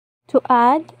To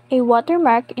add a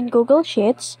watermark in Google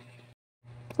Sheets,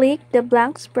 click the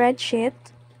blank spreadsheet.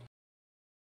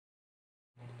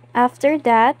 After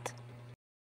that,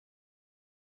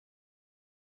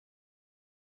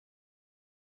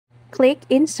 click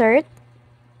Insert,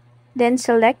 then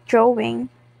select Drawing.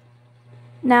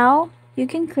 Now, you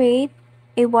can create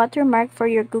a watermark for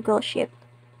your Google Sheet.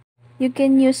 You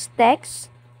can use text,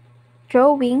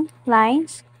 drawing,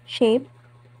 lines, shape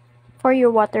for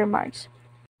your watermarks.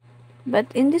 But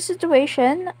in this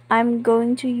situation, I'm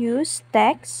going to use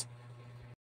text.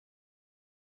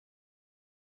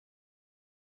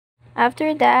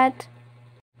 After that,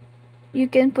 you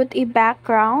can put a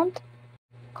background,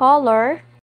 color.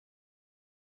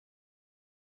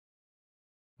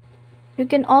 You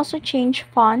can also change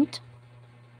font.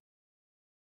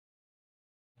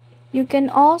 You can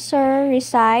also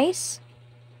resize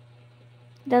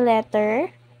the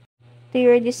letter to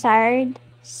your desired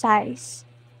size.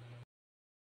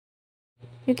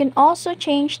 You can also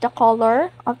change the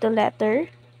color of the letter,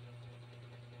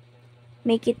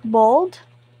 make it bold,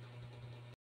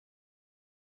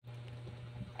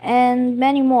 and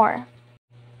many more.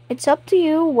 It's up to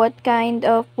you what kind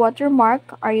of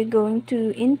watermark are you going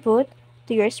to input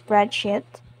to your spreadsheet.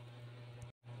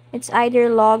 It's either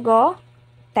logo,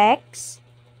 text,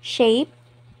 shape,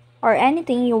 or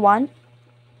anything you want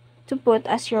to put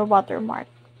as your watermark.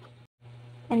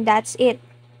 And that's it.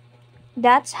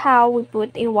 That's how we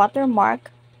put a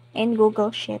watermark in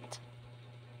Google Sheet.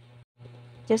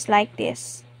 Just like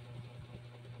this.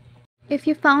 If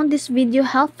you found this video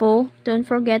helpful, don't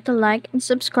forget to like and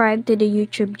subscribe to the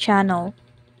YouTube channel.